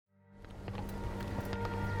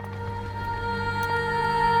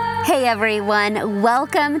Hey everyone,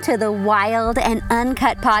 welcome to the Wild and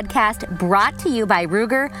Uncut podcast brought to you by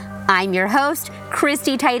Ruger. I'm your host,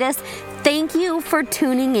 Christy Titus. Thank you for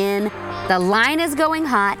tuning in. The line is going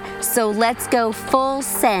hot, so let's go full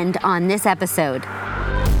send on this episode.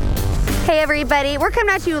 Hey everybody, we're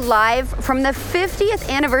coming at you live from the 50th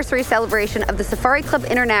anniversary celebration of the Safari Club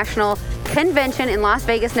International Convention in Las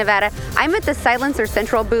Vegas, Nevada. I'm at the Silencer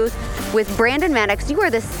Central booth with Brandon Maddox. You are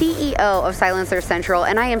the CEO of Silencer Central,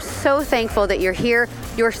 and I am so thankful that you're here.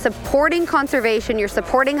 You're supporting conservation, you're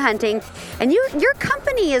supporting hunting, and your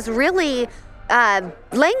company is really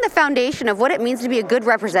laying the foundation of what it means to be a good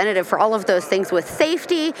representative for all of those things with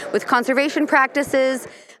safety, with conservation practices.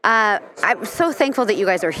 I'm so thankful that you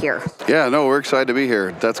guys are here. Yeah, no, we're excited to be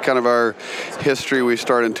here. That's kind of our history. We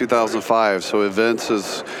started in 2005. So events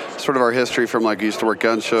is sort of our history from like used to work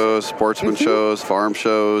gun shows, sportsman shows, farm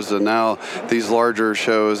shows, and now these larger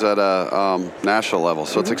shows at a national level.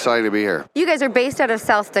 So it's exciting to be here. You guys are based out of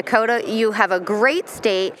South Dakota. You have a great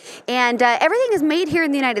state, and everything is made here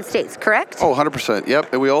in the United States, correct? Oh, 100%.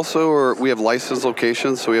 Yep. And we have licensed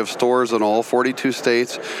locations. So we have stores in all 42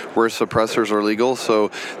 states where suppressors are legal. So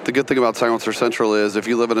the good thing about Silencer Central is if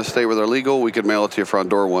you live in a state where they're legal, we can mail it to your front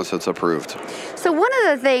door once it's approved. So one of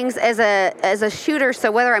the things as a shooter,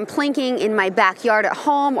 so whether I'm plinking in my backyard at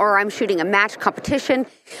home or I'm shooting a match competition,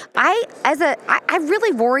 I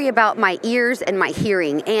really worry about my ears and my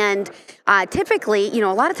hearing. And typically, a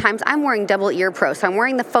lot of times I'm wearing double ear pro. So I'm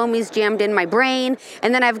wearing the foamies jammed in my brain,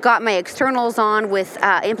 and then I've got my externals on with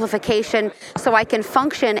amplification so I can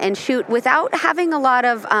function and shoot without having a lot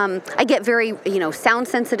of, I get very, sound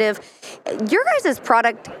sensitive. Your guys'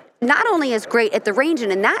 product not only is great at the range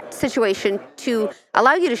and in that situation to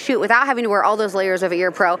allow you to shoot without having to wear all those layers of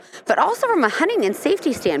ear pro, but also from a hunting and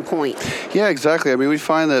safety standpoint. Yeah, exactly. I mean, we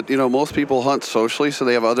find that, most people hunt socially, so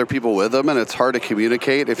they have other people with them, and it's hard to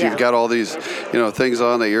communicate if you've got all these, things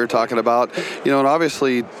on that you're talking about. And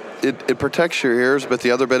obviously it protects your ears, but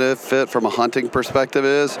the other benefit from a hunting perspective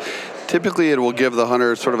is typically it will give the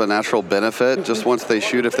hunter sort of a natural benefit. Just once they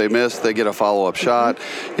shoot, if they miss, they get a follow-up shot.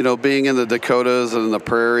 Being in the Dakotas and the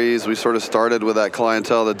prairies, we sort of started with that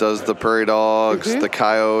clientele that does the prairie dogs, the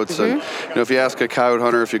coyotes. And, if you ask a coyote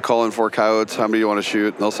hunter, if you call in 4 coyotes, how many do you want to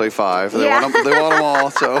shoot? And they'll say 5. They want them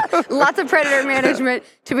all. So lots of predator management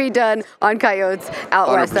to be done on coyotes out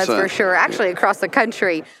 100%. West, that's for sure. Actually, across the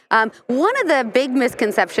country. One of the big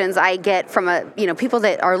misconceptions I get from people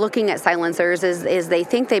that are looking at silencers is they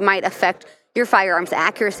think they might affect your firearm's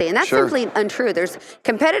accuracy, and that's simply untrue. There's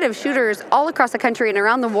competitive shooters all across the country and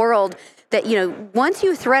around the world that, once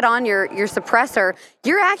you thread on your suppressor,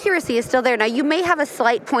 your accuracy is still there. Now, you may have a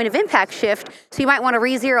slight point of impact shift, so you might want to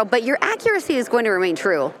re-zero, but your accuracy is going to remain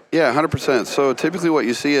true. Yeah, 100%. So typically what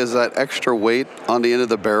you see is that extra weight on the end of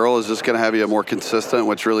the barrel is just going to have you more consistent,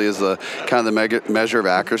 which really is the kind of the measure of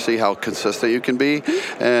accuracy, how consistent you can be.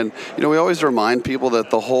 And, we always remind people that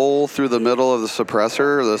the hole through the middle of the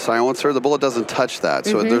suppressor, the silencer, the bullet doesn't touch that.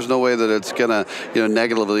 So there's no way that it's going to,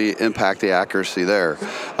 negatively impact the accuracy there.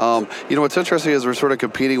 What's interesting is we're sort of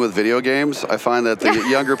competing with video games. I find that the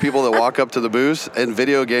younger people that walk up to the booth, in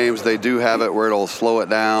video games, they do have it where it'll slow it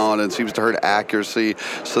down and seems to hurt accuracy.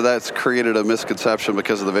 So that's created a misconception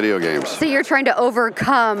because of the video games. So you're trying to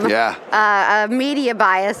overcome a media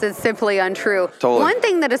bias that's simply untrue. Totally. One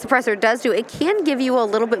thing that a suppressor does do, it can give you a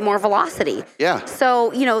little bit more velocity. Yeah.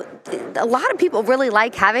 So, a lot of people really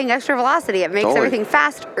like having extra velocity. It makes everything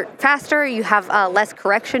faster. You have less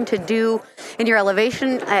correction to do in your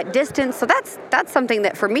elevation at distance. So that's something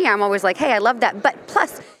that for me, I'm always like, hey, I love that. But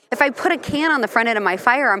plus, if I put a can on the front end of my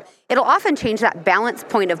firearm, it'll often change that balance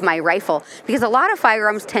point of my rifle because a lot of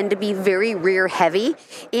firearms tend to be very rear heavy,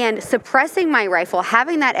 and suppressing my rifle,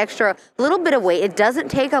 having that extra little bit of weight, it doesn't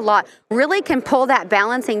take a lot, really can pull that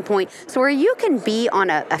balancing point. So where you can be on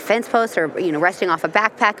a fence post or, resting off a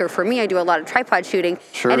backpack, or for me, I do a lot of tripod shooting,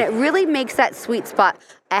 and it really makes that sweet spot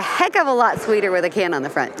a heck of a lot sweeter with a can on the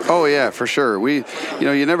front. Oh yeah, for sure. You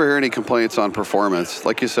never hear any complaints on performance.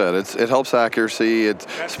 Like you said, it helps accuracy, it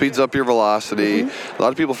speeds up your velocity. A lot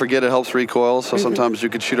of people forget it helps recoil, so sometimes you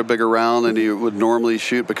could shoot a bigger round than you would normally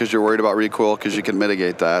shoot because you're worried about recoil because you can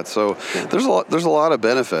mitigate that. So there's a lot of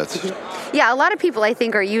benefits. Yeah, a lot of people I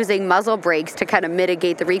think are using muzzle brakes to kind of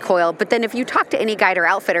mitigate the recoil, but then if you talk to any guide or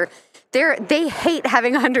outfitter, they hate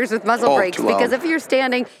having hunters with muzzle brakes because if you're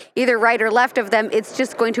standing either right or left of them, it's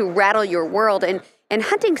just going to rattle your world. And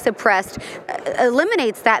hunting suppressed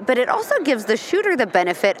eliminates that, but it also gives the shooter the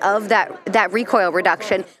benefit of that recoil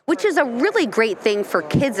reduction, which is a really great thing for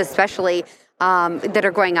kids especially. that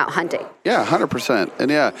are going out hunting. Yeah, 100%.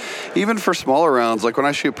 And yeah, even for smaller rounds, like when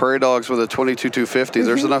I shoot prairie dogs with a 22-250,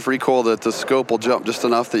 there's enough recoil that the scope will jump just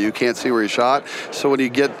enough that you can't see where you shot. So when you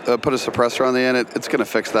put a suppressor on the end, it's going to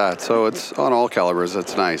fix that. So it's on all calibers.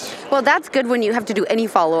 It's nice. Well, that's good when you have to do any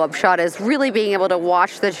follow-up shot, is really being able to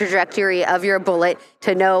watch the trajectory of your bullet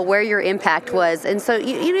to know where your impact was. And so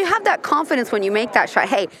you have that confidence when you make that shot.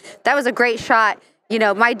 Hey, that was a great shot.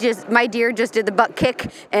 My deer just did the buck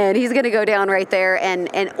kick, and he's going to go down right there.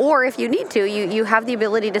 Or if you need to, you have the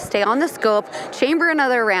ability to stay on the scope, chamber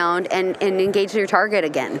another round, and engage your target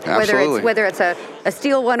again. Absolutely. Whether it's a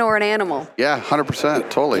steel one or an animal. Yeah, 100%,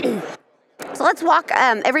 totally. So let's walk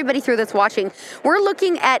everybody through that's watching. We're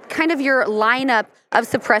looking at kind of your lineup of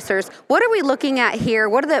suppressors. What are we looking at here?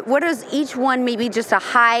 What is each one, maybe just a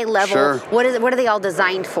high level? Sure. What are they all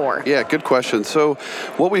designed for? Yeah, good question. So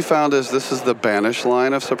what we found is this is the Banish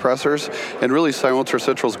line of suppressors, and really Silencer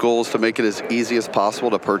Central's goal is to make it as easy as possible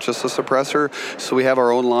to purchase a suppressor. So we have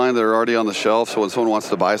our own line that are already on the shelf, so when someone wants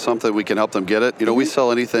to buy something, we can help them get it. We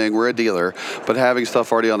sell anything, we're a dealer, but having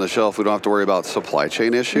stuff already on the shelf, we don't have to worry about supply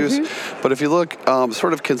chain issues. But if you look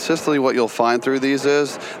sort of consistently, what you'll find through these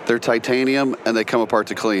is they're titanium and they come apart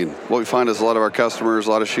to clean. What we find is a lot of our customers,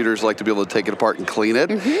 a lot of shooters like to be able to take it apart and clean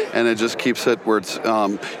it, and it just keeps it where it's, you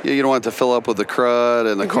don't want it to fill up with the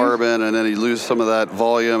crud and the carbon, and then you lose some of that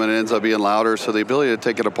volume and it ends up being louder. So the ability to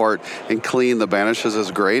take it apart and clean the Banishes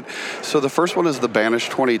is great. So the first one is the Banish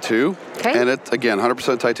 22, and it, again,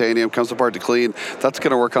 100% titanium, comes apart to clean. That's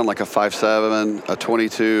going to work on like a 5.7, a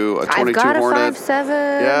 22, a 22 I've got Hornet. A 5.7.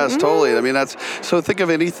 Yes, totally. I mean, so think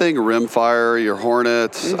of anything rimfire, your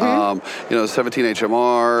Hornets, 17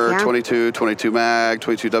 HMR, 22 mag,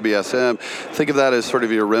 22 WSM. Think of that as sort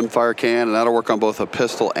of your rimfire can, and that'll work on both a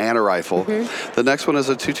pistol and a rifle. The next one is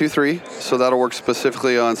a 223, so that'll work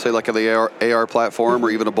specifically on, say, like the AR platform,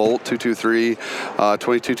 or even a Bolt 223,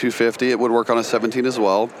 22-250. It would work on a 17 as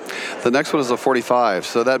well. The next one is a 45,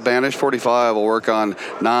 so that Banish 45 will work on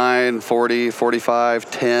 9, 40,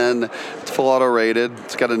 45, 10. It's full auto rated.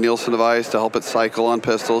 It's got a Nielsen device to help it cycle on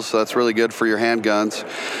pistols, so that's really good for your handguns.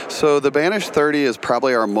 So the Banish 30 is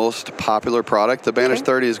probably our most popular product. The Banish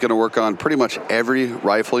 30 is going to work on pretty much every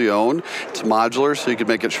rifle you own. It's modular, so you can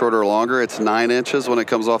make it shorter or longer. It's 9 inches when it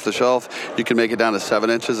comes off the shelf. You can make it down to 7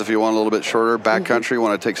 inches if you want a little bit shorter. Backcountry, you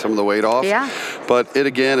want to take some of the weight off. Yeah. But it,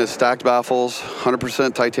 again, is stacked baffles,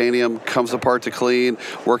 100% titanium, comes apart to clean,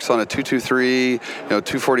 works on a 223,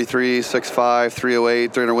 243, 6.5,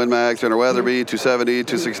 308, 300 Win Mag, 300 Weatherby, 270,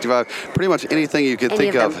 265, pretty much anything you could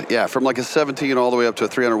think of. Yeah, from like a 17 all the way up to a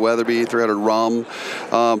 300 Weatherby, 300 Rum.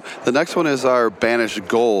 The next one is our Banish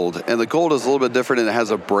Gold, and the Gold is a little bit different, and it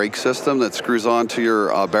has a brake system that screws onto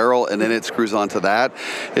your barrel, and then it screws onto that.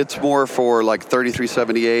 It's more for like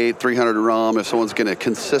 3378, 300 Rum. If someone's going to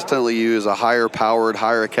consistently use a higher powered,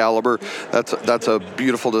 higher caliber, that's a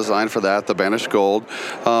beautiful design for that, the Banish Gold.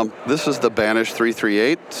 This is the Banish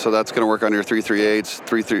 338, so that's going to work on your 338s,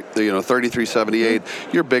 3378,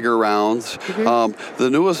 your bigger rounds. One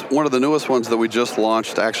of the newest ones that we just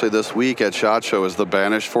launched actually this week at SHOT Show is the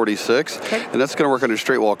Banish 46, and that's going to work on your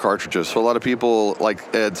straight wall cartridges. So a lot of people,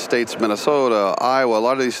 like at states, Minnesota, Iowa, a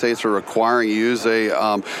lot of these states are requiring you use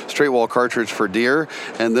a straight wall cartridge for deer,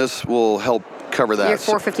 and this will help cover that. Your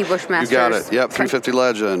 450 Bushmasters. You got it. Yep, 350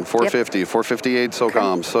 Legend, 450, 458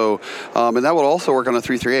 SOCOM. So, and that would also work on a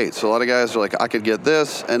 338. So a lot of guys are like, I could get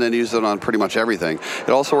this and then use it on pretty much everything. It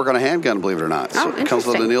also work on a handgun, believe it or not. So it comes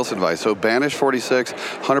with a Nielsen device. So Banish 46,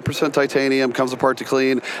 100% titanium, comes apart to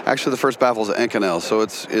clean. Actually, the first baffle is an Inconel, so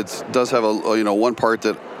it does have a one part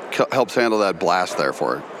that helps handle that blast there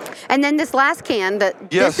for it. And then this last can,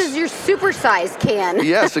 this is your super-sized can.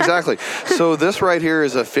 Yes, exactly. So this right here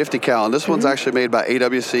is a 50 cal, and this one's actually made by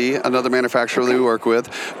AWC, another manufacturer that we work with.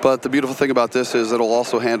 But the beautiful thing about this is it'll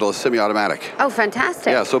also handle a semi-automatic. Oh,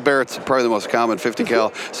 fantastic. Yeah, so Barrett's probably the most common 50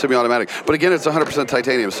 cal semi-automatic. But again, it's 100%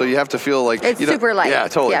 titanium, so you have to feel like... It's super light. Yeah,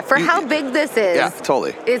 totally. Yeah, for how big this is. Yeah,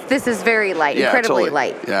 totally. This is very light, incredibly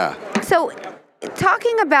light. Yeah. So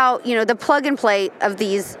talking about, the plug and play of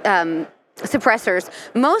these suppressors,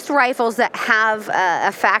 most rifles that have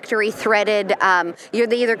a factory threaded, they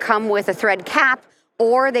either come with a thread cap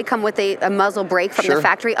or they come with a muzzle brake from the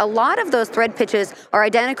factory. A lot of those thread pitches are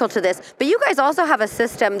identical to this, but you guys also have a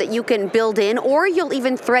system that you can build in, or you'll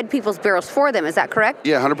even thread people's barrels for them. Is that correct?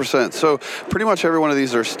 Yeah, 100%. So pretty much every one of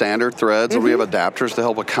these are standard threads, and we have adapters to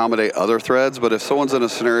help accommodate other threads. But if someone's in a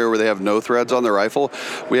scenario where they have no threads on their rifle,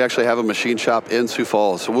 we actually have a machine shop in Sioux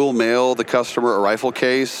Falls. So we'll mail the customer a rifle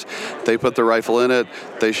case. They put the rifle in it.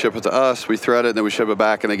 They ship it to us. We thread it, and then we ship it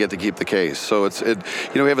back, and they get to keep the case. So we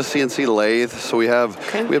have a CNC lathe. So we have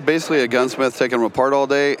have basically a gunsmith taking them apart all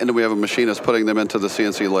day, and then we have a machinist putting them into the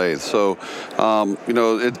CNC lathe. So,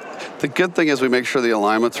 the good thing is we make sure the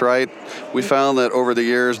alignment's right. We found that over the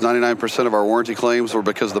years, 99% of our warranty claims were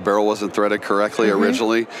because the barrel wasn't threaded correctly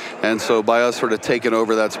originally. And so by us sort of taking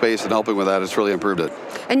over that space and helping with that, it's really improved it.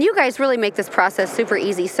 And you guys really make this process super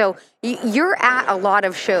easy. So you're at a lot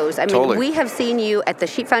of shows. I mean, we have seen you at the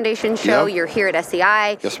Sheep Foundation show. You're here at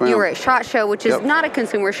SCI. Yes, ma'am. You were at SHOT Show, which is not a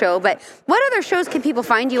consumer show. But what other shows can people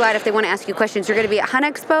find you at if they want to ask you questions? You're going to be at Hunt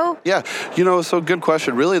Expo? Yeah. So good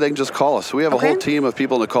question. Really, they can just call us. We have a whole team of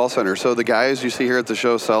people in the call center. So the guys you see here at the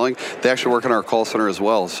show selling, they actually work in our call center as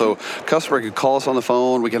well. So customer can call us on the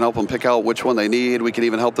phone. We can help them pick out which one they need. We can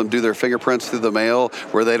even help them do their fingerprints through the mail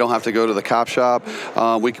where they don't have to go to the cop shop.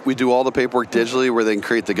 We do all the paperwork digitally where they can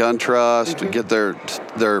create the gun trust, get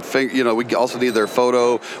their finger. We also need their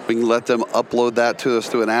photo. We can let them upload that to us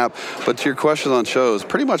through an app. But to your question on shows,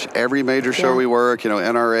 pretty much every major show we work,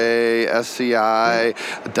 NRA, SCI,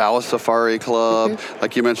 Dallas Safari Club,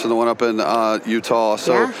 like you mentioned, the one up in Utah.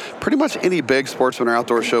 So pretty much any big sportsman or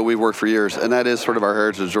outdoor show we've worked for years, and that is sort of our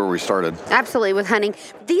heritage where we started. Absolutely, with hunting.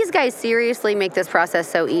 These guys seriously make this process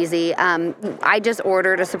so easy. I just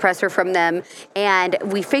ordered a suppressor from them, and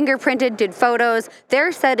we fingerprinted, did photos.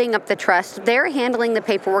 They're setting up the trust. They're handling the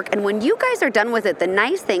paperwork. And when you guys are done with it, the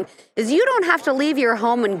nice thing is you don't have to leave your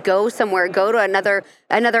home and go somewhere, go to another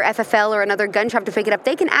FFL or another gun shop to pick it up.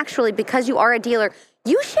 They can actually, because you are a dealer,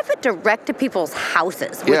 you ship it direct to people's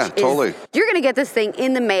houses. Which totally. You're going to get this thing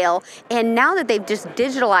in the mail. And now that they've just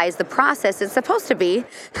digitalized the process, it's supposed to be,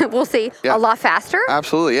 we'll see, a lot faster.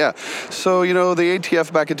 Absolutely, yeah. So, the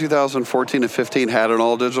ATF back in 2014 and 15 had an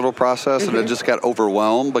all-digital process, and it just got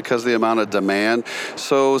overwhelmed because of the amount of demand.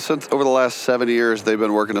 So since over the last 7 years, they've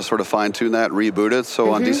been working to sort of fine-tune that, reboot it. So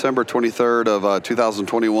on December 23rd of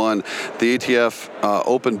 2021, the ATF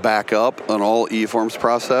opened back up an all e-forms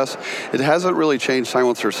process. It hasn't really changed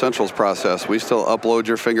Silencer Essentials process. We still upload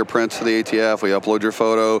your fingerprints to the ATF, we upload your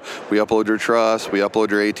photo, we upload your trust, we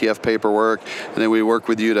upload your ATF paperwork, and then we work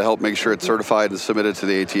with you to help make sure it's certified and submitted to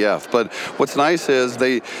the ATF. But what's nice is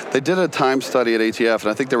they did a time study at ATF, and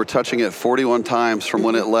I think they were touching it 41 times from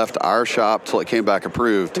when it left our shop till it came back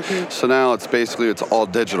approved. So now it's all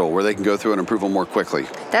digital, where they can go through and improve them more quickly.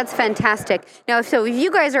 That's fantastic. Now, so if you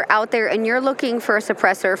guys are out there and you're looking for a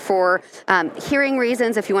suppressor for hearing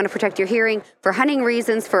reasons, if you want to protect your hearing, for hunting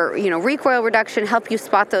reasons, for recoil reduction, help you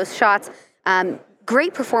spot those shots,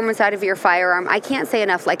 great performance out of your firearm. I can't say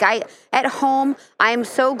enough. At home, I am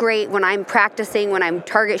so great when I'm practicing, when I'm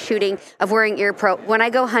target shooting, of wearing ear pro. When I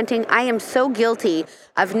go hunting, I am so guilty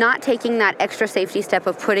of not taking that extra safety step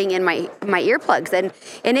of putting in my earplugs.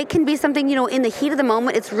 And it can be something, in the heat of the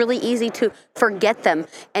moment, it's really easy to forget them.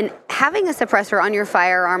 And having a suppressor on your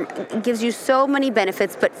firearm gives you so many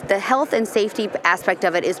benefits, but the health and safety aspect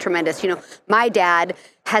of it is tremendous. My dad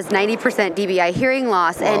has 90% DBI hearing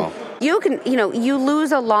loss, and you can, you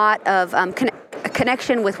lose a lot of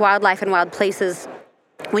connection with wildlife and wild places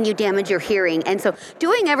when you damage your hearing. And so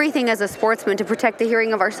doing everything as a sportsman to protect the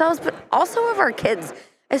hearing of ourselves, but also of our kids,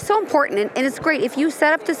 is so important. And it's great if you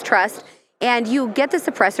set up this trust and you get the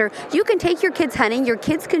suppressor, you can take your kids hunting. Your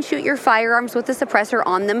kids can shoot your firearms with the suppressor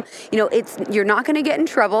on them. You're not going to get in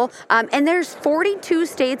trouble. And there's 42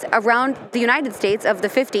 states around the United States of the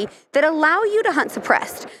 50 that allow you to hunt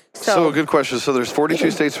suppressed. So good question. So there's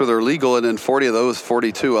 42 states where they're legal, and then 40 of those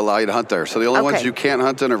 42 allow you to hunt there. So the only ones you can't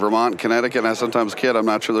hunt in are Vermont, Connecticut, and I sometimes kid. I'm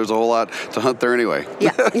not sure there's a whole lot to hunt there anyway.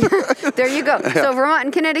 Yeah, there you go. Yeah. So Vermont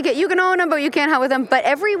and Connecticut, you can own them, but you can't hunt with them. But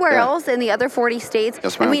everywhere else in the other 40 states,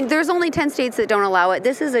 there's only 10 states that don't allow it.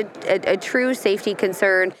 This is a true safety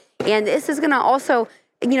concern, and this is going to also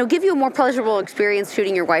give you a more pleasurable experience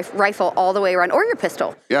shooting your rifle all the way around, or your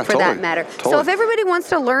pistol, for that matter. So if everybody wants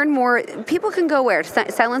to learn more, people can go where?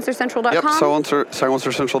 SilencerCentral.com? Yep,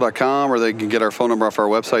 SilencerCentral.com, or they can get our phone number off our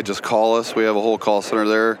website. Just call us. We have a whole call center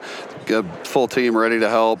there. A full team ready to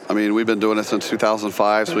help. I mean, we've been doing it since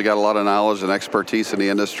 2005, so we got a lot of knowledge and expertise in the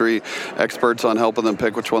industry. Experts on helping them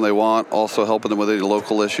pick which one they want, also helping them with any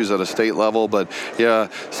local issues at a state level. But yeah,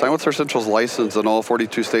 Silencer Central's licensed in all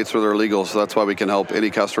 42 states where they're legal, so that's why we can help any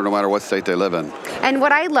customer no matter what state they live in. And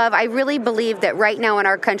what I love, I really believe that right now in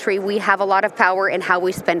our country, we have a lot of power in how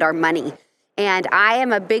we spend our money. And I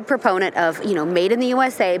am a big proponent of, made in the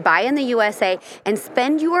USA, buy in the USA, and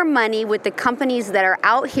spend your money with the companies that are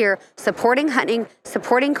out here supporting hunting,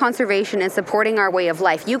 supporting conservation, and supporting our way of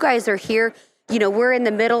life. You guys are here. We're in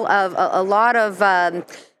the middle of a lot of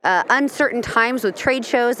uncertain times with trade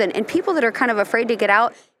shows and people that are kind of afraid to get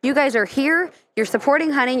out. You guys are here. You're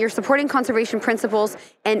supporting hunting. You're supporting conservation principles.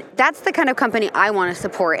 And that's the kind of company I want to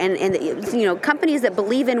support. And companies that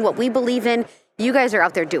believe in what we believe in. you guys are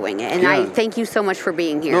out there doing it. And I thank you so much for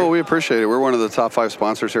being here. No, we appreciate it. We're one of the top 5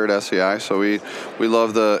 sponsors here at SCI, so we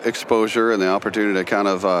love the exposure and the opportunity to kind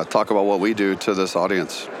of talk about what we do to this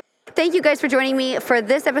audience. Thank you guys for joining me for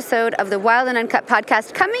this episode of the Wild and Uncut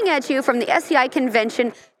podcast, coming at you from the SCI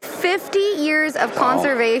convention. 50 years of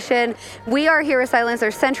conservation. We are here at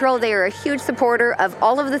Silencer Central. They are a huge supporter of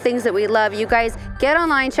all of the things that we love. You guys get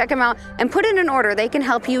online, check them out, and put in an order. They can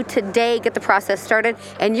help you today get the process started,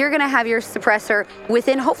 and you're going to have your suppressor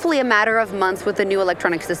within hopefully a matter of months with the new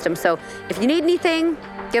electronic system. So if you need anything,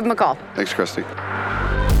 give them a call. Thanks, Christy.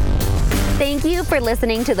 Thank you for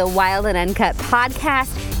listening to the Wild and Uncut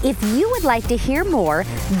podcast. If you would like to hear more,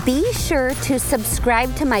 be sure to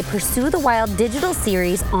subscribe to my Pursue the Wild digital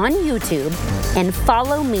series on YouTube and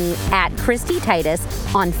follow me at Christy Titus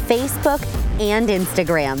on Facebook and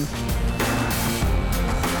Instagram.